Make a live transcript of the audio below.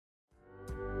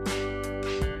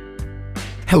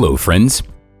Hello, friends.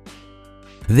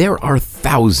 There are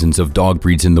thousands of dog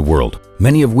breeds in the world,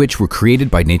 many of which were created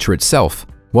by nature itself,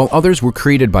 while others were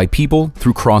created by people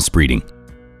through crossbreeding.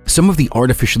 Some of the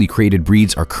artificially created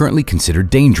breeds are currently considered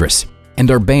dangerous and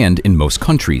are banned in most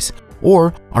countries,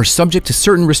 or are subject to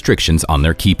certain restrictions on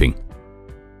their keeping.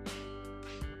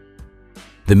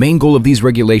 The main goal of these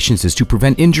regulations is to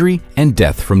prevent injury and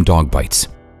death from dog bites.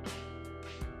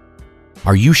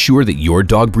 Are you sure that your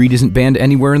dog breed isn't banned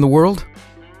anywhere in the world?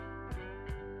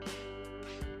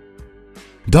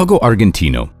 Dogo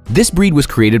Argentino. This breed was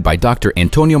created by Dr.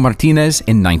 Antonio Martinez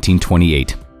in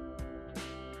 1928.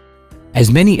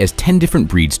 As many as 10 different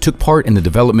breeds took part in the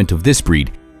development of this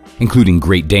breed, including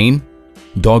Great Dane,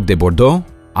 Dog de Bordeaux,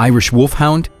 Irish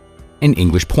Wolfhound, and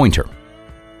English Pointer.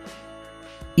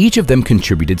 Each of them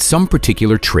contributed some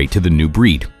particular trait to the new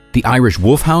breed. The Irish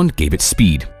Wolfhound gave it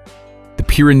speed. The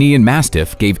Pyrenean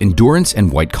Mastiff gave endurance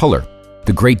and white color.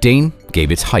 The Great Dane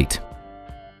gave its height.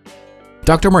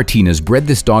 Dr. Martinez bred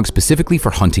this dog specifically for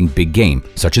hunting big game,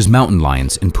 such as mountain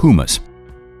lions and pumas.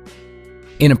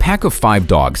 In a pack of 5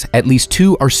 dogs, at least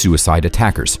 2 are suicide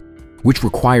attackers, which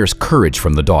requires courage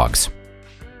from the dogs.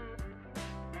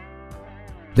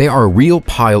 They are a real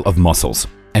pile of muscles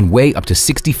and weigh up to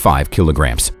 65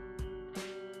 kilograms.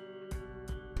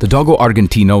 The Dogo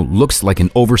Argentino looks like an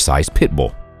oversized pit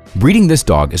bull. Breeding this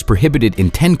dog is prohibited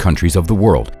in 10 countries of the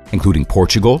world, including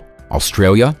Portugal,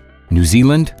 Australia, New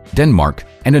Zealand, Denmark,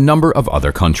 and a number of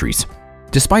other countries.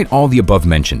 Despite all the above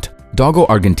mentioned, Dogo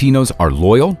Argentinos are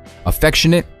loyal,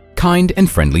 affectionate, kind,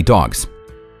 and friendly dogs.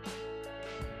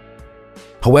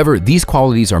 However, these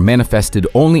qualities are manifested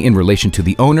only in relation to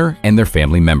the owner and their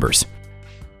family members.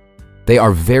 They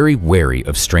are very wary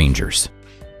of strangers.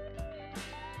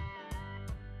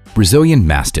 Brazilian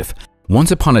Mastiff.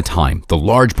 Once upon a time, the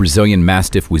large Brazilian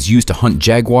Mastiff was used to hunt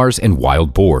jaguars and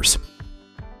wild boars.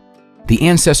 The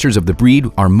ancestors of the breed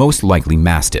are most likely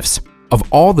Mastiffs. Of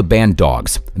all the banned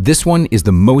dogs, this one is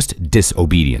the most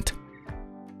disobedient.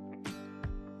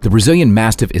 The Brazilian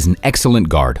Mastiff is an excellent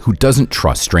guard who doesn't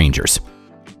trust strangers.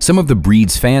 Some of the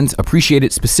breed's fans appreciate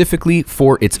it specifically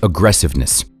for its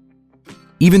aggressiveness.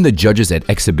 Even the judges at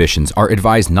exhibitions are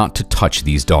advised not to touch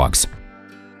these dogs.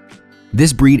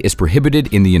 This breed is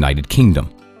prohibited in the United Kingdom.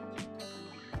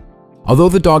 Although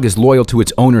the dog is loyal to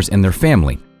its owners and their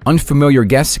family, unfamiliar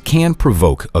guests can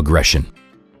provoke aggression.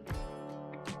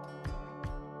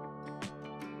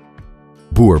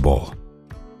 Boer Bull.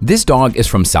 This dog is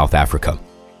from South Africa.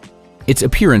 Its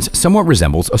appearance somewhat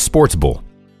resembles a sports bull.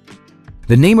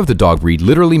 The name of the dog breed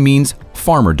literally means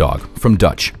farmer dog from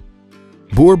Dutch.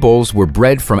 Boer Bulls were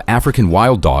bred from African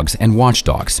wild dogs and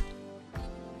watchdogs.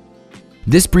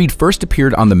 This breed first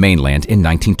appeared on the mainland in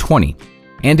 1920,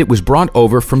 and it was brought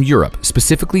over from Europe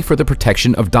specifically for the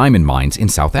protection of diamond mines in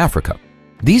South Africa.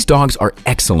 These dogs are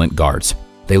excellent guards.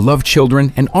 They love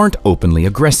children and aren't openly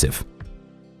aggressive.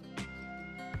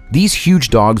 These huge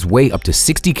dogs weigh up to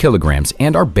 60 kilograms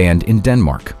and are banned in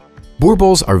Denmark. Boer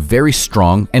Bulls are very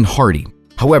strong and hardy.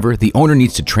 However, the owner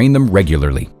needs to train them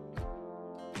regularly.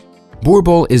 Boer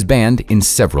Bull is banned in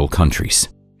several countries.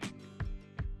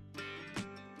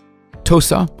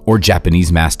 Tosa, or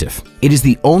Japanese Mastiff. It is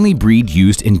the only breed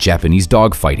used in Japanese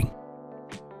dog fighting.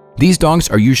 These dogs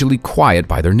are usually quiet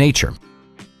by their nature.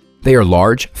 They are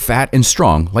large, fat, and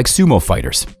strong like sumo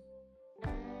fighters.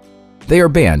 They are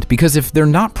banned because if they're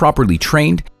not properly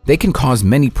trained, they can cause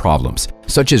many problems,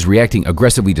 such as reacting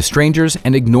aggressively to strangers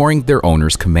and ignoring their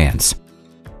owner's commands.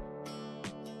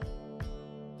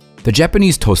 The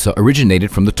Japanese Tosa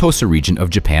originated from the Tosa region of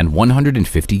Japan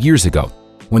 150 years ago,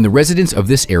 when the residents of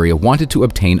this area wanted to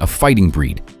obtain a fighting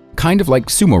breed, kind of like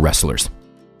sumo wrestlers.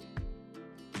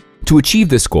 To achieve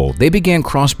this goal, they began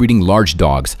crossbreeding large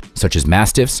dogs such as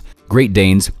Mastiffs, Great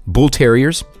Danes, Bull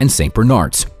Terriers, and St.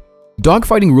 Bernards.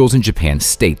 Dogfighting rules in Japan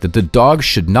state that the dog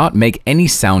should not make any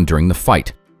sound during the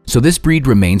fight, so this breed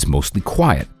remains mostly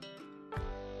quiet.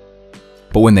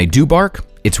 But when they do bark,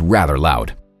 it's rather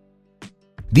loud.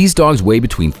 These dogs weigh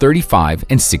between 35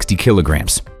 and 60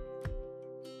 kilograms.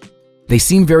 They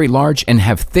seem very large and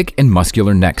have thick and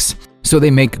muscular necks, so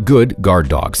they make good guard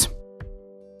dogs.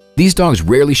 These dogs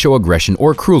rarely show aggression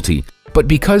or cruelty, but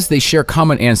because they share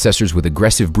common ancestors with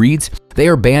aggressive breeds, they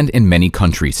are banned in many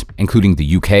countries, including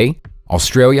the UK,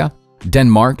 Australia,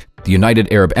 Denmark, the United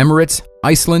Arab Emirates,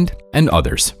 Iceland, and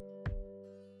others.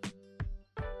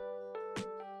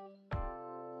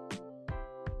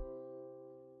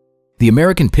 The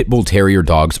American Pit Bull Terrier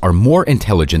dogs are more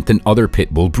intelligent than other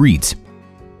pit bull breeds.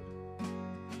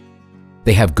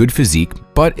 They have good physique,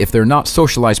 but if they're not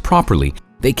socialized properly,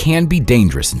 they can be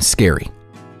dangerous and scary.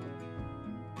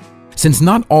 Since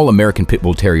not all American Pit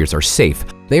Bull Terriers are safe,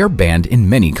 they are banned in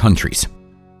many countries.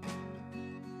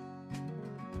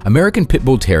 American Pit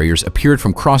Bull Terriers appeared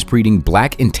from crossbreeding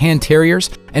Black and Tan Terriers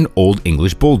and Old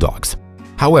English Bulldogs.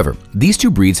 However, these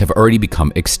two breeds have already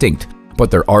become extinct,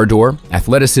 but their ardor,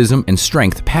 athleticism, and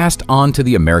strength passed on to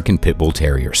the American Pit Bull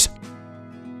Terriers.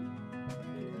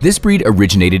 This breed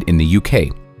originated in the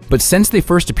UK, but since they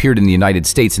first appeared in the United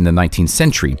States in the 19th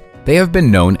century, they have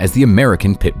been known as the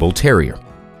American Pit Bull Terrier.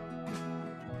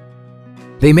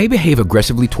 They may behave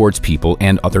aggressively towards people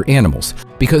and other animals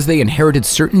because they inherited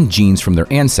certain genes from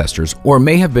their ancestors or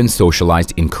may have been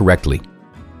socialized incorrectly.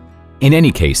 In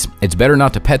any case, it's better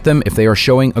not to pet them if they are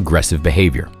showing aggressive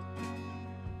behavior.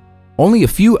 Only a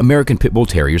few American Pit Bull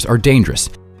Terriers are dangerous,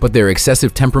 but their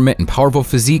excessive temperament and powerful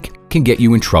physique can get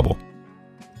you in trouble.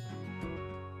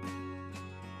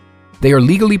 They are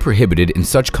legally prohibited in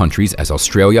such countries as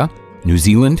Australia, New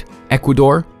Zealand,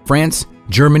 Ecuador, France,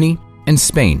 Germany, and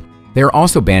Spain. They are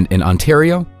also banned in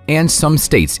Ontario and some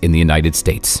states in the United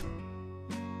States.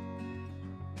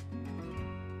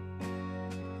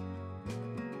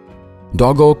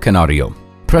 Dogo Canario,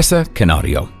 Presa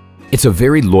Canario. It's a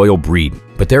very loyal breed,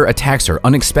 but their attacks are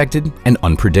unexpected and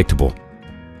unpredictable.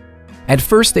 At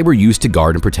first, they were used to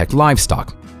guard and protect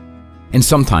livestock, and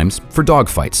sometimes for dog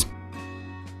fights.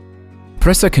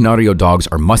 Presa Canario dogs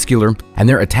are muscular, and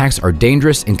their attacks are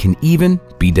dangerous and can even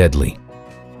be deadly.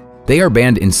 They are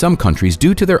banned in some countries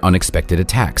due to their unexpected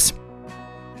attacks.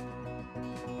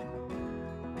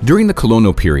 During the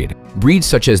colonial period, breeds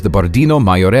such as the Bardino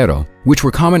Mayorero, which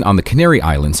were common on the Canary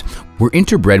Islands, were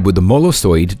interbred with the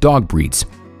Molossoid dog breeds.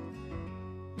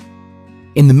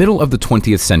 In the middle of the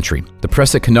 20th century, the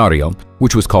Presa Canario,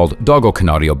 which was called Dogo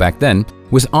Canario back then,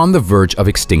 was on the verge of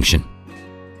extinction.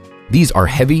 These are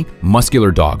heavy,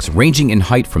 muscular dogs ranging in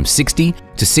height from 60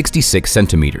 to 66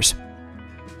 centimeters.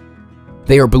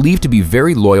 They are believed to be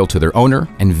very loyal to their owner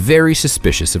and very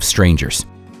suspicious of strangers.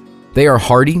 They are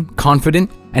hardy,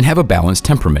 confident, and have a balanced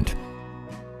temperament.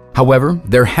 However,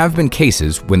 there have been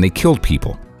cases when they killed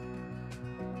people.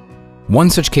 One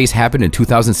such case happened in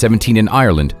 2017 in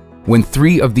Ireland when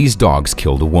 3 of these dogs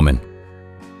killed a woman.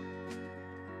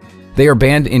 They are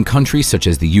banned in countries such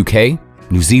as the UK,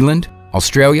 New Zealand,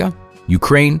 Australia,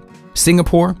 Ukraine,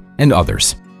 Singapore, and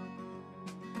others.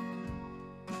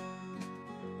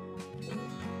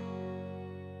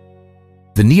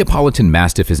 The Neapolitan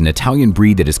Mastiff is an Italian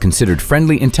breed that is considered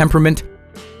friendly in temperament,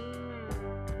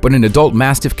 but an adult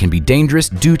Mastiff can be dangerous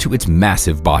due to its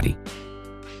massive body.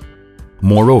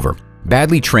 Moreover,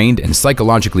 badly trained and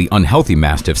psychologically unhealthy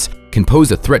Mastiffs can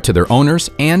pose a threat to their owners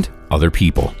and other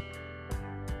people.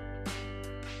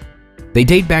 They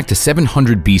date back to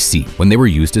 700 BC when they were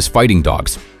used as fighting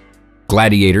dogs,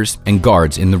 gladiators, and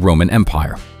guards in the Roman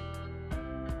Empire.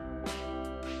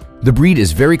 The breed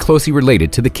is very closely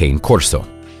related to the Cane Corso.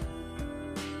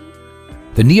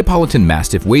 The Neapolitan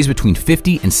Mastiff weighs between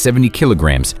 50 and 70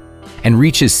 kilograms and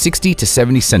reaches 60 to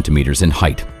 70 centimeters in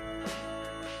height.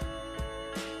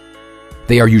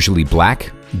 They are usually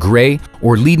black, gray,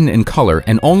 or leaden in color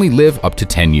and only live up to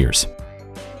 10 years.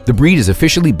 The breed is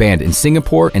officially banned in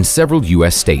Singapore and several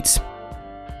US states.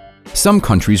 Some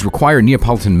countries require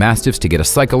Neapolitan Mastiffs to get a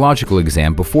psychological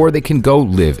exam before they can go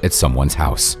live at someone's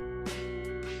house.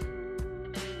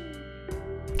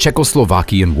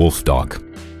 Czechoslovakian Wolf Dog.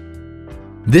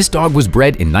 This dog was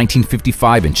bred in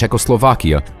 1955 in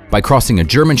Czechoslovakia by crossing a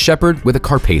German Shepherd with a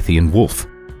Carpathian Wolf.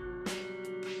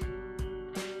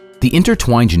 The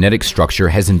intertwined genetic structure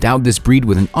has endowed this breed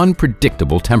with an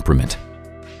unpredictable temperament.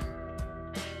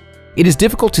 It is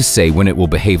difficult to say when it will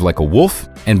behave like a wolf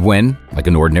and when like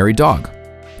an ordinary dog.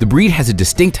 The breed has a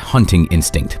distinct hunting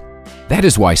instinct. That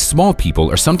is why small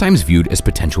people are sometimes viewed as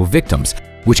potential victims,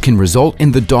 which can result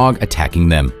in the dog attacking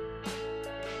them.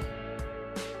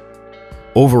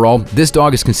 Overall, this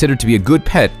dog is considered to be a good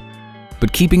pet,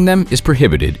 but keeping them is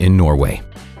prohibited in Norway.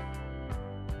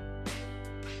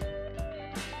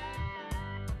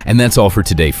 And that's all for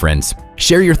today, friends.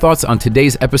 Share your thoughts on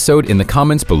today's episode in the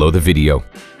comments below the video.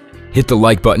 Hit the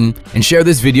like button and share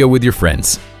this video with your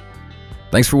friends.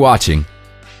 Thanks for watching.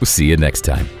 We'll see you next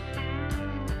time.